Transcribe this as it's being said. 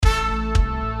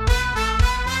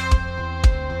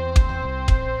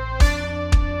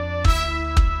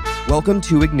Welcome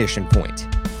to Ignition Point,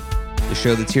 the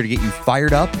show that's here to get you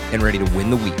fired up and ready to win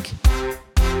the week.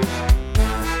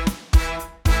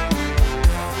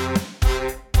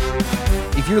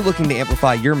 If you're looking to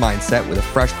amplify your mindset with a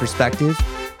fresh perspective,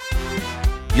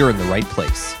 you're in the right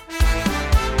place.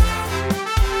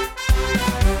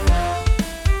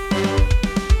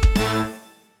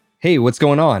 Hey, what's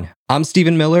going on? I'm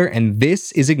Stephen Miller, and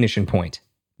this is Ignition Point.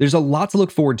 There's a lot to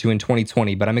look forward to in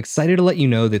 2020, but I'm excited to let you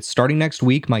know that starting next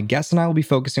week, my guests and I will be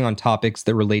focusing on topics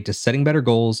that relate to setting better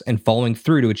goals and following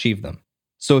through to achieve them.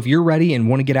 So if you're ready and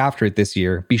want to get after it this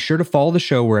year, be sure to follow the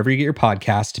show wherever you get your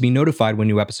podcasts to be notified when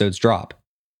new episodes drop.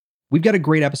 We've got a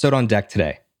great episode on deck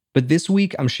today, but this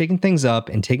week I'm shaking things up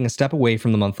and taking a step away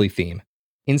from the monthly theme.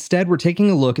 Instead, we're taking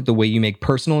a look at the way you make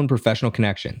personal and professional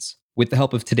connections, with the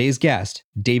help of today's guest,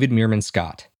 David Meerman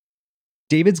Scott.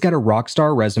 David's got a rock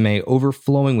star resume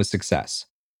overflowing with success.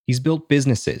 He's built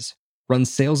businesses, run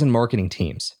sales and marketing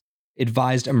teams,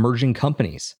 advised emerging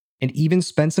companies, and even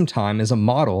spent some time as a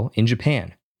model in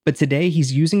Japan. But today,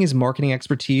 he's using his marketing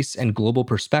expertise and global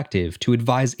perspective to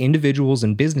advise individuals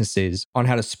and businesses on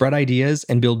how to spread ideas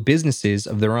and build businesses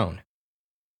of their own.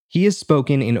 He has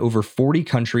spoken in over 40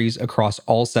 countries across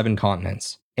all 7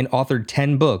 continents and authored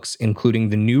 10 books, including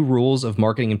The New Rules of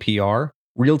Marketing and PR,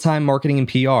 Real-Time Marketing and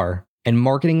PR, and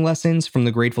Marketing Lessons from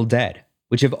the Grateful Dead,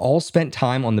 which have all spent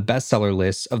time on the bestseller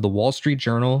lists of the Wall Street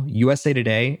Journal, USA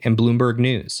Today, and Bloomberg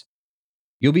News.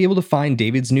 You'll be able to find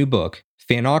David's new book,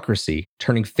 Fanocracy: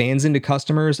 Turning Fans into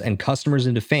Customers and Customers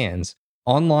into Fans,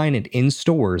 online and in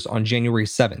stores on January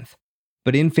 7th.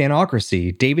 But in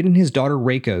Fanocracy, David and his daughter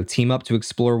Reiko team up to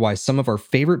explore why some of our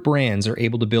favorite brands are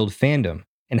able to build fandom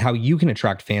and how you can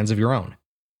attract fans of your own.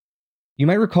 You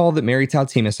might recall that Mary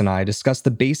Tautimas and I discussed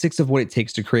the basics of what it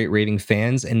takes to create raving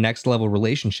fans and next-level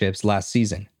relationships last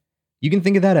season. You can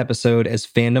think of that episode as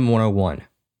Fandom 101.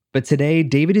 But today,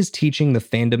 David is teaching the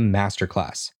Fandom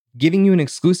Masterclass, giving you an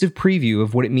exclusive preview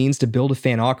of what it means to build a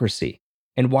fanocracy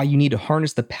and why you need to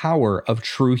harness the power of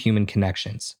true human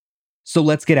connections. So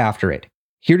let's get after it.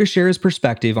 Here to share his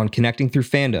perspective on connecting through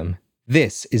fandom,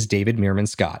 this is David Meerman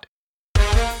Scott.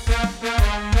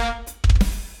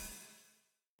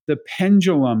 The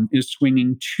pendulum is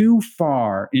swinging too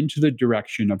far into the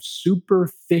direction of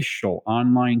superficial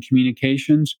online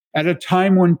communications at a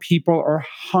time when people are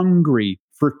hungry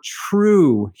for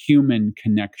true human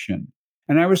connection.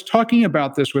 And I was talking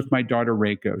about this with my daughter,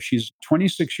 Reiko. She's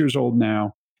 26 years old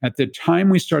now. At the time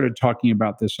we started talking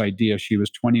about this idea, she was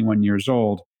 21 years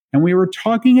old. And we were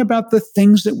talking about the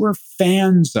things that we're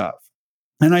fans of.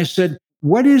 And I said,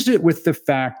 what is it with the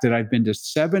fact that I've been to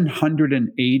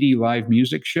 780 live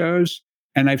music shows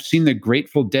and I've seen the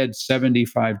Grateful Dead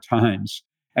 75 times?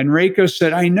 And Reiko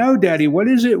said, I know, Daddy, what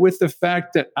is it with the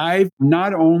fact that I've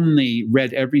not only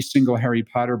read every single Harry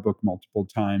Potter book multiple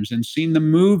times and seen the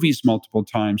movies multiple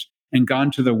times and gone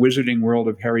to the Wizarding World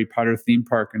of Harry Potter theme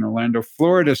park in Orlando,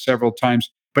 Florida several times,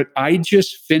 but I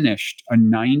just finished a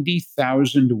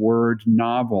 90,000 word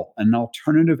novel, an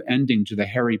alternative ending to the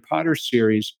Harry Potter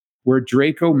series, where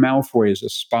Draco Malfoy is a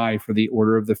spy for the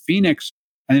Order of the Phoenix,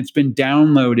 and it's been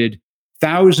downloaded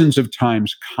thousands of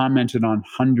times, commented on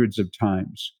hundreds of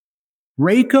times.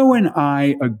 Reiko and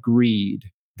I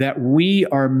agreed that we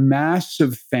are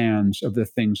massive fans of the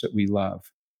things that we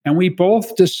love. And we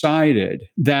both decided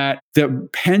that the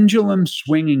pendulum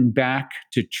swinging back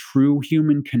to true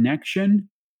human connection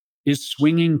is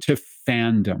swinging to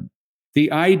fandom.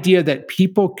 The idea that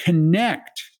people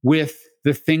connect with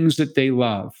the things that they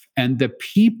love and the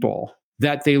people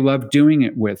that they love doing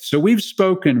it with. So we've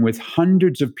spoken with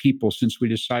hundreds of people since we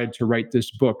decided to write this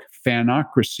book,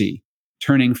 Fanocracy: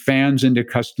 Turning Fans into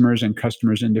Customers and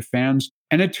Customers into Fans.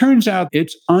 And it turns out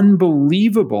it's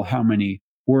unbelievable how many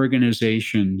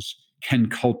organizations can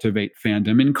cultivate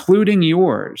fandom, including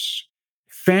yours.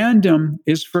 Fandom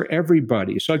is for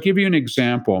everybody. So I'll give you an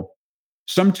example.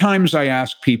 Sometimes I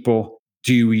ask people,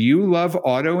 do you love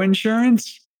auto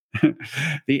insurance?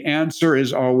 The answer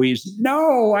is always,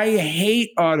 no, I hate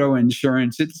auto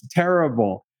insurance. It's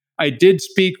terrible. I did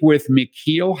speak with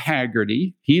McKeel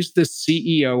Hagerty. He's the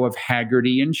CEO of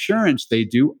Hagerty Insurance. They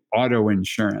do auto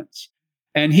insurance.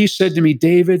 And he said to me,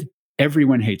 David,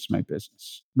 everyone hates my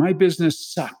business. My business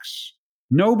sucks.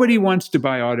 Nobody wants to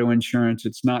buy auto insurance.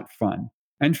 It's not fun.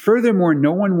 And furthermore,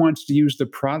 no one wants to use the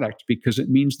product because it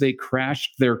means they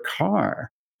crashed their car.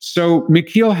 So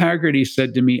McKeel Hagerty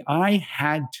said to me, I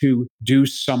had to do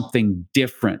something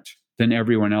different than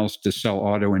everyone else to sell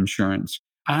auto insurance.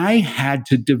 I had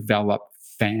to develop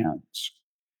fans.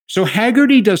 So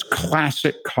Hagerty does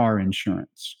classic car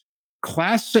insurance.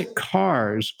 Classic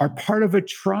cars are part of a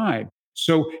tribe.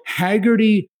 So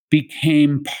Hagerty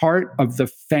became part of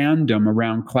the fandom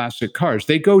around classic cars.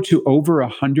 They go to over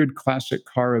 100 classic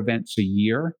car events a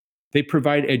year. They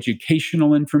provide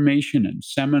educational information and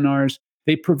seminars.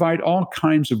 They provide all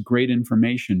kinds of great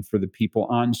information for the people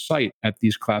on site at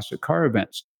these classic car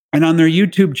events. And on their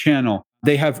YouTube channel,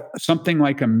 they have something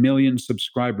like 1 million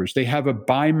subscribers. They have a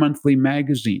bi-monthly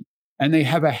magazine, and they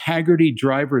have a Hagerty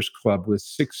Drivers Club with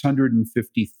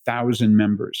 650,000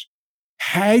 members.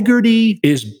 Hagerty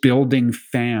is building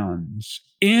fans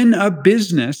in a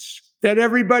business that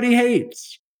everybody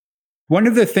hates. One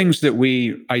of the things that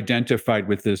we identified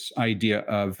with this idea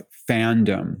of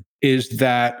fandom is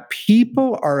that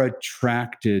people are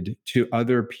attracted to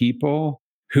other people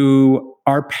who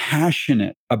are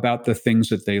passionate about the things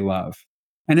that they love.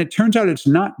 And it turns out it's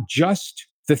not just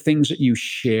the things that you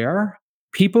share.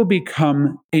 People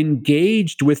become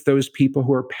engaged with those people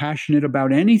who are passionate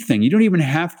about anything. You don't even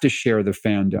have to share the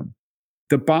fandom.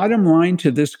 The bottom line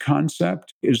to this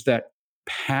concept is that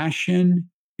passion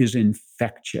is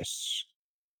infectious.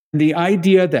 The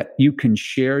idea that you can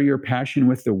share your passion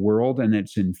with the world and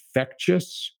it's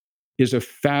infectious is a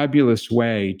fabulous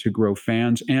way to grow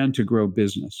fans and to grow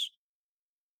business.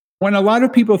 When a lot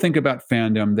of people think about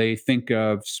fandom, they think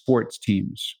of sports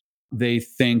teams. They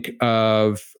think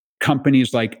of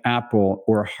companies like Apple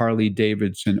or Harley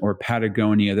Davidson or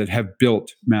Patagonia that have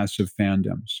built massive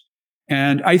fandoms.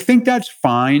 And I think that's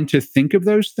fine to think of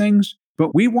those things,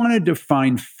 but we want to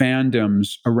define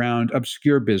fandoms around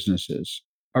obscure businesses,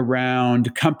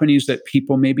 around companies that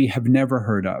people maybe have never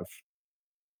heard of.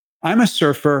 I'm a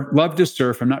surfer, love to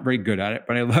surf. I'm not very good at it,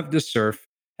 but I love to surf.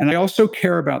 And I also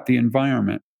care about the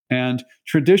environment. And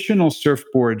traditional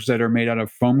surfboards that are made out of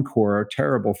foam core are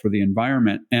terrible for the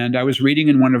environment. And I was reading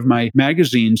in one of my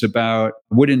magazines about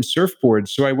wooden surfboards.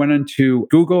 So I went into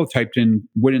Google, typed in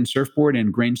wooden surfboard,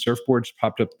 and Grain Surfboards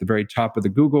popped up at the very top of the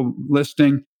Google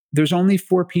listing. There's only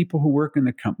 4 people who work in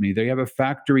the company. They have a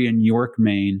factory in York,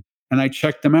 Maine. And I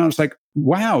checked them out. It's like,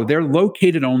 wow, they're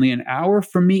located only an hour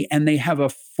from me, and they have a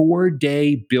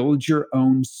 4-day build your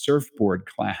own surfboard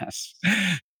class.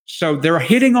 So they're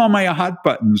hitting all my hot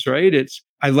buttons, right?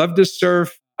 I love to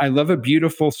surf. I love a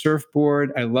beautiful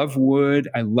surfboard. I love wood.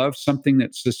 I love something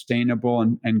that's sustainable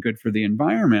and good for the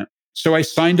environment. So I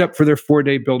signed up for their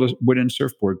 4-day build a wooden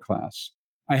surfboard class.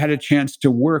 I had a chance to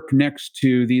work next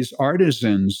to these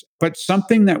artisans. But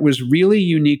something that was really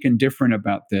unique and different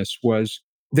about this was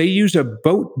they use a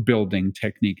boat building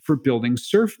technique for building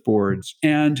surfboards.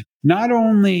 And not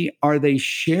only are they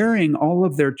sharing all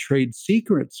of their trade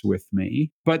secrets with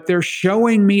me, but they're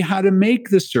showing me how to make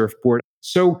the surfboard.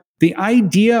 So the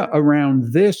idea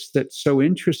around this that's so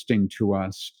interesting to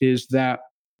us is that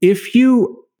if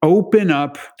you open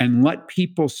up and let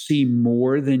people see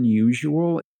more than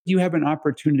usual, you have an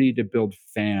opportunity to build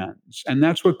fans. And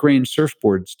that's what Grain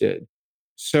Surfboards did.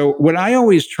 So what I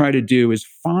always try to do is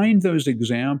find those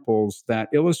examples that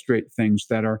illustrate things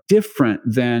that are different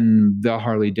than the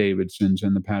Harley Davidsons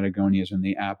and the Patagonias and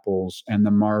the Apples and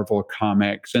the Marvel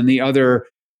comics and the other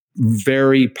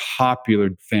very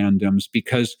popular fandoms,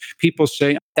 because people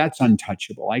say, that's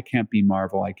untouchable. I can't be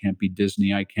Marvel. I can't be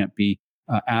Disney. I can't be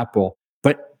Apple.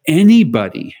 But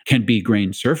anybody can be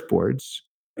Grain Surfboards.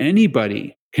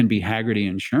 Anybody can be Hagerty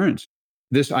Insurance.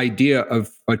 This idea of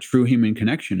a true human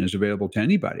connection is available to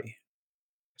anybody.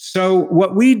 So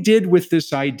what we did with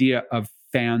this idea of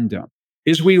fandom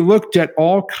is we looked at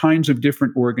all kinds of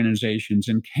different organizations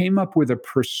and came up with a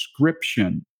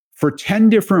prescription for 10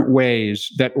 different ways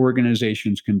that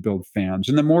organizations can build fans.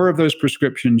 And the more of those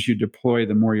prescriptions you deploy,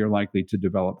 the more you're likely to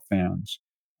develop fans.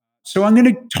 So I'm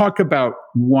going to talk about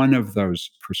one of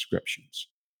those prescriptions.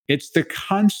 It's the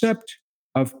concept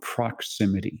of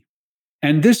proximity.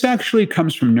 And this actually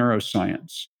comes from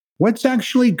neuroscience. What's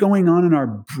actually going on in our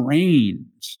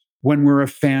brains when we're a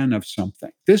fan of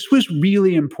something? This was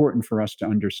really important for us to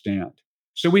understand.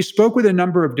 So we spoke with a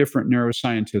number of different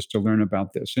neuroscientists to learn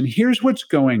about this. And here's what's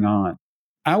going on.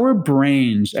 Our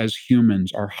brains as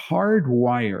humans are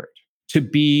hardwired to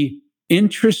be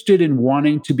interested in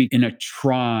wanting to be in a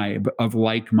tribe of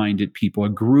like-minded people, a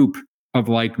group of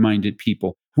like-minded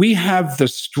people. We have the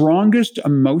strongest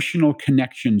emotional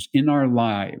connections in our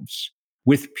lives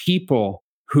with people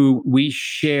who we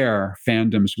share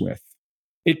fandoms with.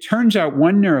 It turns out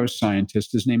one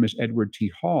neuroscientist, his name is Edward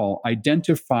T. Hall,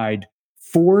 identified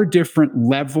 4 different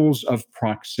levels of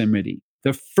proximity.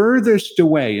 The furthest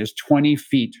away is 20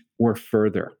 feet or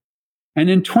further. And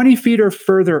in 20 feet or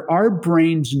further, our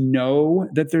brains know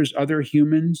that there's other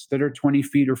humans that are 20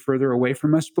 feet or further away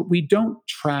from us, but we don't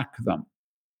track them.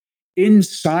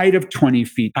 Inside of 20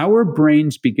 feet, our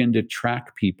brains begin to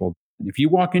track people. If you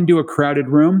walk into a crowded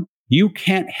room, You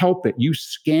can't help it. You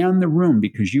scan the room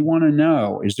because you want to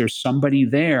know, is there somebody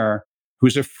there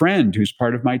who's a friend, who's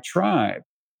part of my tribe?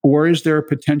 Or is there a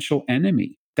potential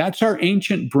enemy? That's our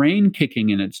ancient brain kicking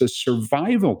in. It's a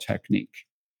survival technique.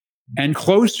 And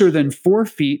closer than 4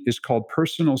 feet is called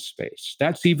personal space.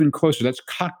 That's even closer. That's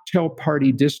cocktail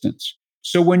party distance.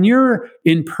 So when you're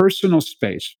in personal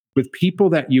space with people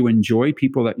that you enjoy,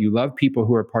 people that you love, people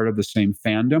who are part of the same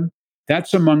fandom,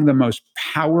 that's among the most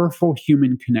powerful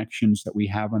human connections that we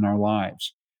have in our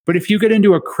lives. But if you get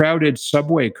into a crowded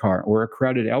subway car or a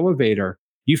crowded elevator,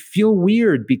 you feel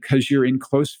weird because you're in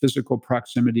close physical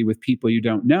proximity with people you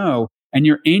don't know. And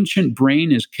your ancient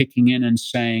brain is kicking in and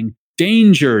saying,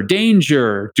 danger,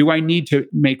 danger. Do I need to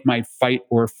make my fight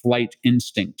or flight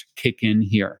instinct kick in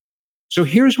here? So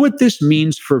here's what this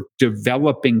means for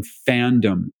developing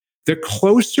fandom. The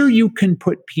closer you can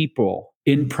put people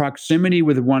in proximity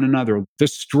with one another, the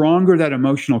stronger that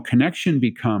emotional connection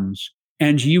becomes,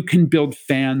 and you can build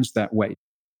fans that way.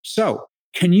 So,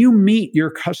 can you meet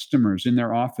your customers in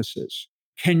their offices?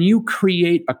 Can you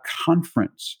create a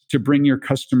conference to bring your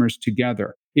customers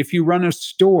together? If you run a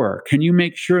store, can you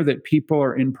make sure that people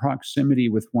are in proximity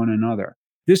with one another?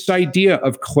 This idea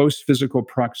of close physical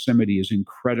proximity is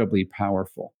incredibly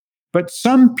powerful. But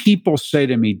some people say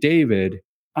to me, David,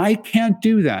 I can't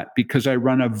do that because I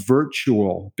run a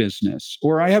virtual business,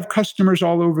 or I have customers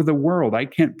all over the world. I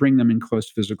can't bring them in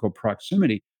close physical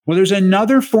proximity. Well, there's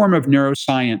another form of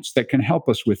neuroscience that can help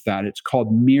us with that. It's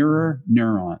called mirror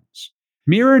neurons.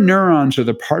 Mirror neurons are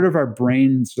the part of our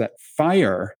brains that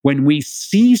fire when we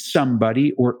see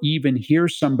somebody or even hear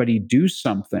somebody do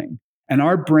something, and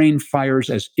our brain fires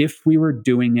as if we were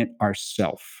doing it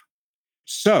ourselves.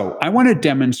 So I want to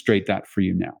demonstrate that for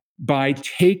you now by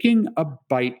taking a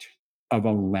bite of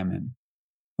a lemon.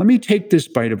 Let me take this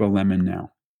bite of a lemon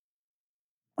now.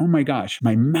 Oh my gosh,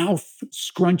 my mouth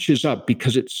scrunches up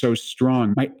because it's so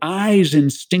strong. My eyes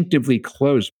instinctively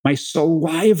close. My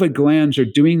saliva glands are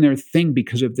doing their thing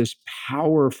because of this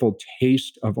powerful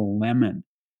taste of a lemon.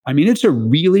 I mean, it's a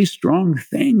really strong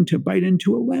thing to bite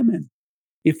into a lemon.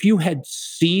 If you had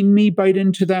seen me bite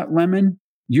into that lemon,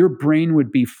 your brain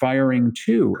would be firing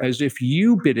too, as if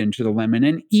you bit into the lemon.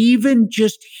 And even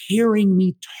just hearing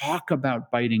me talk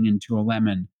about biting into a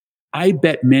lemon, I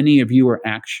bet many of you are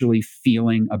actually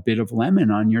feeling a bit of lemon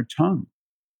on your tongue.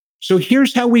 So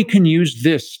here's how we can use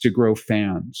this to grow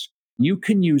fans. You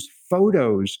can use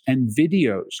photos and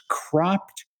videos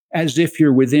cropped as if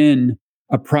you're within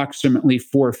approximately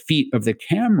 4 feet of the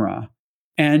camera,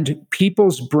 and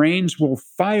people's brains will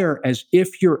fire as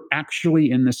if you're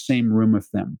actually in the same room with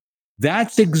them.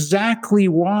 That's exactly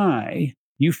why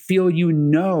you feel you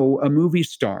know a movie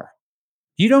star.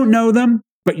 You don't know them,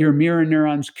 but your mirror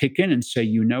neurons kick in and say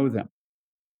you know them.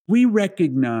 We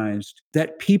recognized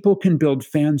that people can build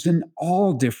fans in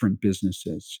all different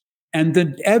businesses. And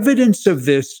the evidence of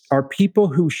this are people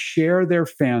who share their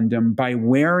fandom by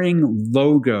wearing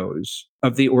logos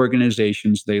of the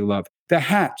organizations they love. The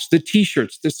hats, the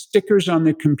t-shirts, the stickers on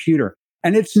the computer.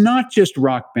 And it's not just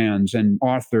rock bands and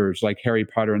authors like Harry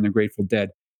Potter and the Grateful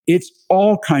Dead. It's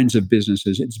all kinds of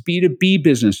businesses. It's B2B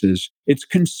businesses. It's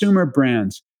consumer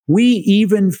brands. We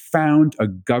even found a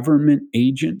government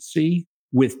agency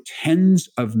with tens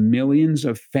of millions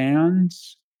of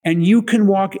fans. And you can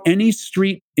walk any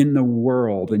street in the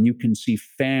world and you can see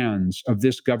fans of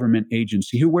this government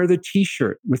agency who wear the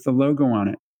t-shirt with the logo on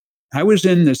it. I was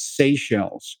in the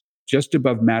Seychelles, just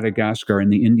above Madagascar in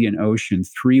the Indian Ocean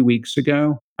 3 weeks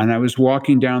ago, and I was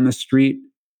walking down the street.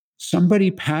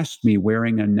 Somebody passed me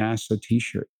wearing a NASA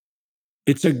t-shirt.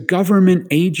 It's a government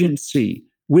agency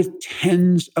with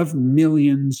tens of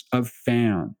millions of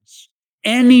fans.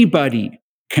 Anybody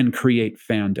can create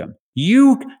fandom.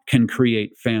 You can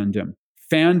create fandom.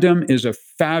 Fandom is a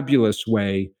fabulous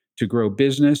way to grow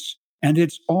business, and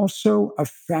it's also a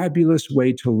fabulous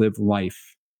way to live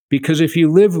life. Because if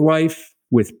you live life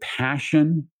with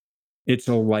passion, it's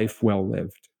a life well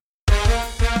lived.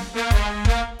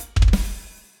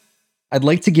 I'd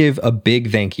like to give a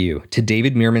big thank you to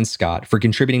David Meerman Scott for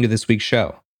contributing to this week's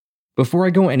show. Before I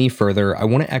go any further, I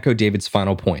want to echo David's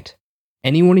final point.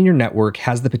 Anyone in your network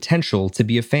has the potential to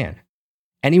be a fan.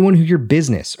 Anyone who your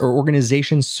business or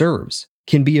organization serves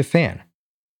can be a fan.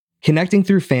 Connecting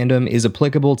through fandom is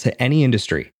applicable to any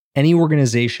industry, any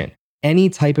organization, any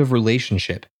type of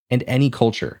relationship, and any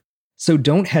culture. So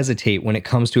don't hesitate when it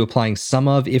comes to applying some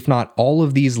of, if not all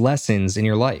of these lessons in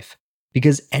your life,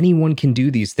 because anyone can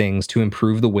do these things to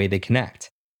improve the way they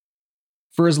connect.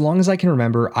 For as long as I can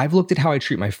remember, I've looked at how I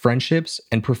treat my friendships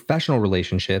and professional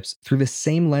relationships through the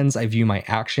same lens I view my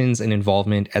actions and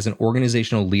involvement as an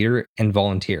organizational leader and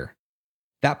volunteer.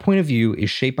 That point of view is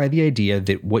shaped by the idea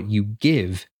that what you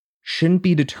give shouldn't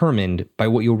be determined by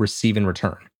what you'll receive in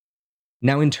return.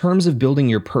 Now, in terms of building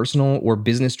your personal or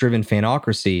business-driven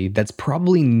fanocracy, that's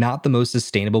probably not the most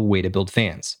sustainable way to build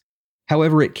fans.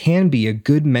 However, it can be a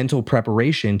good mental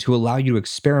preparation to allow you to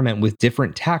experiment with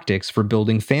different tactics for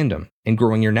building fandom and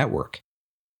growing your network.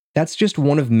 That's just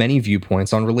one of many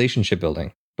viewpoints on relationship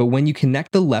building. But when you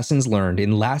connect the lessons learned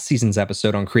in last season's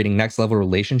episode on creating next-level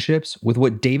relationships with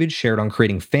what David shared on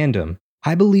creating fandom,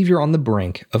 I believe you're on the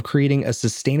brink of creating a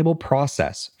sustainable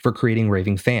process for creating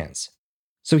raving fans.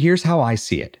 So here's how I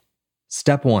see it.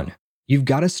 Step 1. You've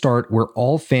got to start where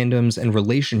all fandoms and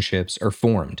relationships are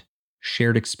formed: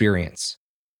 shared experience.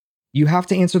 You have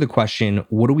to answer the question,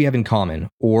 what do we have in common?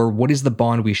 Or what is the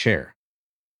bond we share?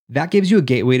 That gives you a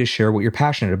gateway to share what you're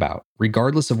passionate about,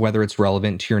 regardless of whether it's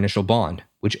relevant to your initial bond,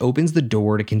 which opens the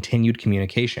door to continued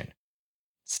communication.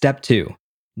 Step 2.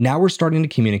 Now we're starting to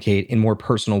communicate in more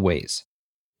personal ways.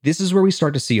 This is where we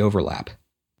start to see overlap.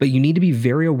 But you need to be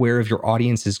very aware of your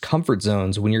audience's comfort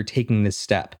zones when you're taking this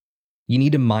step. You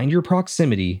need to mind your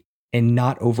proximity and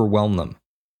not overwhelm them.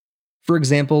 For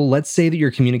example, let's say that you're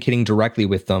communicating directly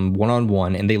with them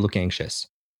one-on-one and they look anxious.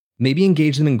 Maybe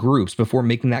engage them in groups before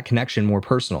making that connection more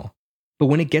personal. But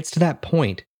when it gets to that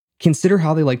point, consider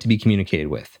how they like to be communicated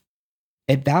with.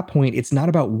 At that point, it's not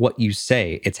about what you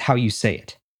say, it's how you say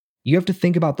it. You have to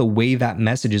think about the way that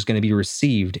message is going to be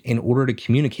received in order to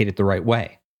communicate it the right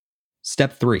way.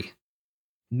 Step 3.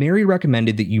 Mary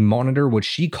recommended that you monitor what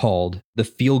she called the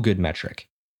feel-good metric,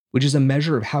 which is a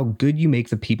measure of how good you make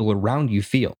the people around you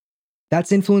feel.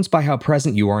 That's influenced by how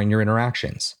present you are in your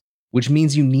interactions, which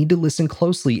means you need to listen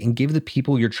closely and give the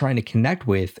people you're trying to connect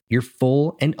with your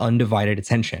full and undivided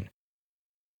attention.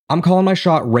 I'm calling my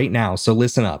shot right now, so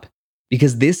listen up,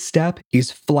 because this step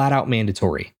is flat out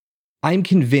mandatory. I'm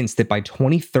convinced that by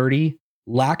 2030,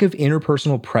 lack of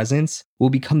interpersonal presence will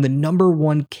become the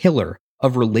 #1 killer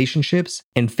of relationships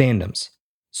and fandoms.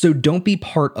 So don't be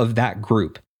part of that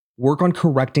group. Work on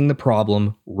correcting the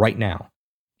problem right now.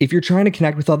 If you're trying to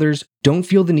connect with others, don't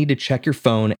feel the need to check your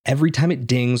phone every time it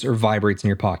dings or vibrates in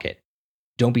your pocket.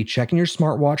 Don't be checking your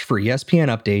smartwatch for ESPN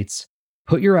updates.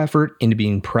 Put your effort into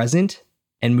being present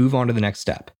and move on to the next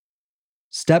step.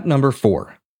 Step number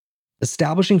 4.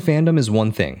 Establishing fandom is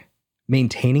one thing.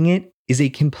 Maintaining it is a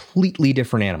completely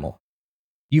different animal.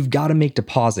 You've got to make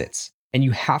deposits, and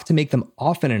you have to make them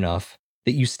often enough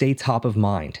that you stay top of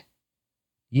mind.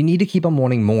 You need to keep on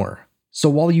wanting more. So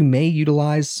while you may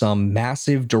utilize some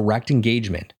massive direct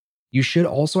engagement, you should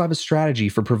also have a strategy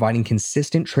for providing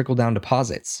consistent trickle-down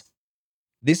deposits.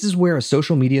 This is where a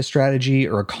social media strategy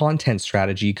or a content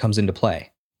strategy comes into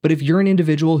play. But if you're an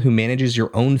individual who manages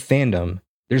your own fandom,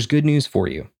 there's good news for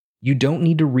you. You don't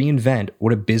need to reinvent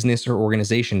what a business or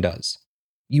organization does.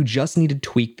 You just need to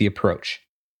tweak the approach.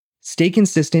 Stay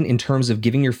consistent in terms of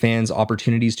giving your fans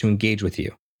opportunities to engage with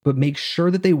you, but make sure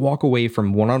that they walk away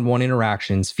from one-on-one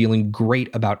interactions feeling great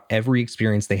about every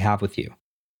experience they have with you.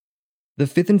 The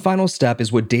 5th and final step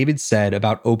is what David said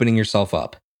about opening yourself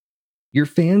up. Your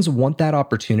fans want that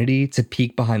opportunity to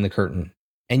peek behind the curtain,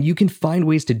 and you can find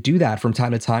ways to do that from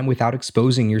time to time without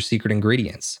exposing your secret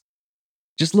ingredients.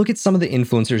 Just look at some of the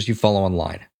influencers you follow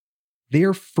online. They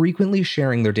are frequently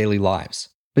sharing their daily lives,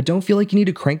 but don't feel like you need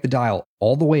to crank the dial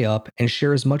all the way up and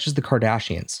share as much as the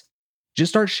Kardashians.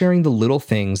 Just start sharing the little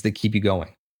things that keep you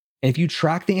going. And if you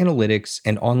track the analytics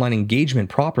and online engagement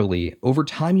properly, over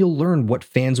time you'll learn what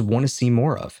fans want to see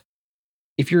more of.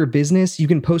 If you're a business, you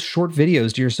can post short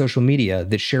videos to your social media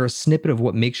that share a snippet of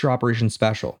what makes your operation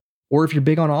special. Or if you're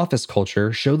big on office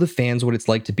culture, show the fans what it's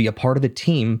like to be a part of the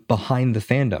team behind the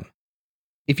fandom.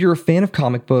 If you're a fan of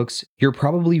comic books, you're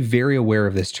probably very aware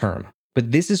of this term,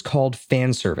 but this is called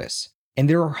fan service, and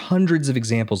there are hundreds of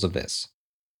examples of this.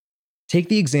 Take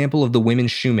the example of the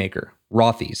women's shoemaker,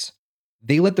 Rothy's.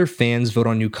 They let their fans vote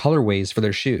on new colorways for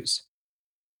their shoes.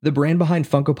 The brand behind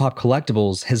Funko Pop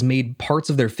Collectibles has made parts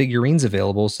of their figurines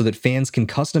available so that fans can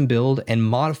custom build and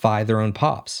modify their own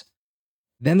pops.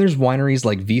 Then there's wineries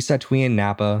like Visatui in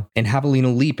Napa and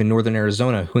Javelina Leap in northern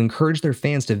Arizona who encourage their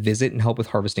fans to visit and help with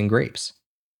harvesting grapes.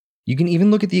 You can even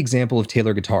look at the example of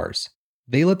Taylor Guitars.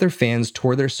 They let their fans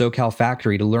tour their SoCal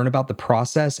factory to learn about the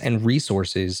process and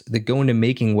resources that go into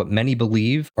making what many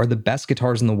believe are the best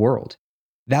guitars in the world.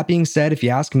 That being said, if you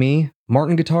ask me,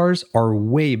 Martin guitars are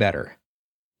way better.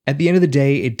 At the end of the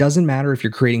day, it doesn't matter if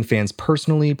you're creating fans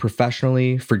personally,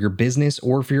 professionally, for your business,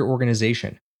 or for your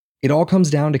organization. It all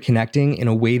comes down to connecting in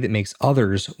a way that makes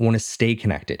others want to stay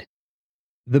connected.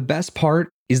 The best part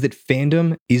is that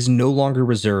fandom is no longer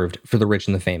reserved for the rich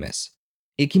and the famous.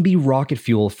 It can be rocket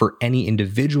fuel for any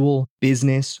individual,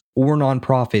 business, or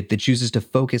nonprofit that chooses to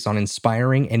focus on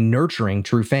inspiring and nurturing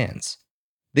true fans.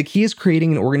 The key is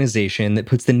creating an organization that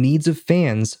puts the needs of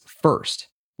fans first,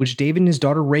 which David and his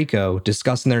daughter Reiko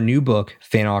discuss in their new book,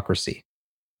 Fanocracy.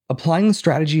 Applying the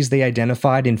strategies they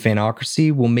identified in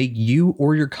Fanocracy will make you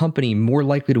or your company more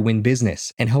likely to win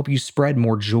business and help you spread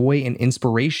more joy and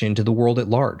inspiration to the world at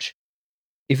large.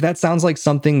 If that sounds like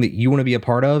something that you want to be a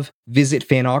part of, visit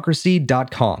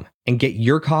fanocracy.com and get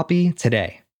your copy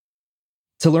today.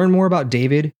 To learn more about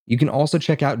David, you can also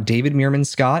check out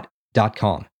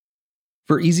davidmeermanscott.com.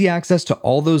 For easy access to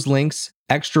all those links,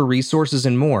 extra resources,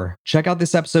 and more, check out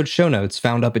this episode's show notes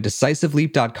found up at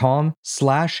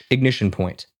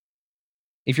decisiveleap.com/ignitionpoint.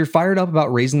 If you're fired up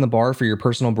about raising the bar for your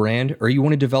personal brand, or you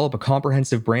want to develop a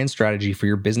comprehensive brand strategy for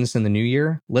your business in the new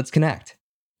year, let's connect.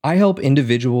 I help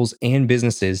individuals and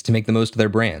businesses to make the most of their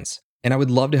brands, and I would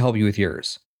love to help you with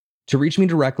yours. To reach me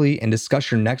directly and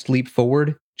discuss your next leap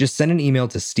forward, just send an email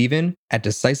to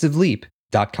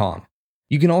steven@decisiveleap.com.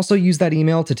 You can also use that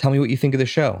email to tell me what you think of the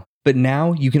show. But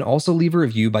now you can also leave a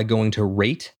review by going to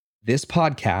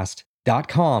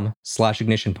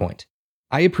ratethispodcast.com/ignitionpoint.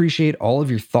 I appreciate all of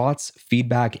your thoughts,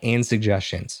 feedback, and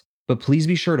suggestions. But please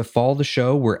be sure to follow the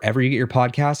show wherever you get your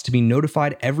podcasts to be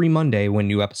notified every Monday when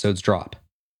new episodes drop.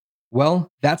 Well,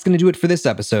 that's going to do it for this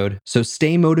episode, so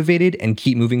stay motivated and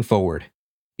keep moving forward.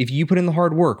 If you put in the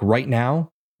hard work right now,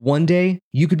 one day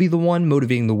you could be the one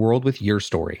motivating the world with your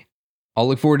story. I'll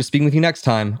look forward to speaking with you next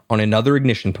time on another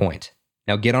Ignition Point.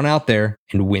 Now get on out there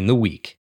and win the week.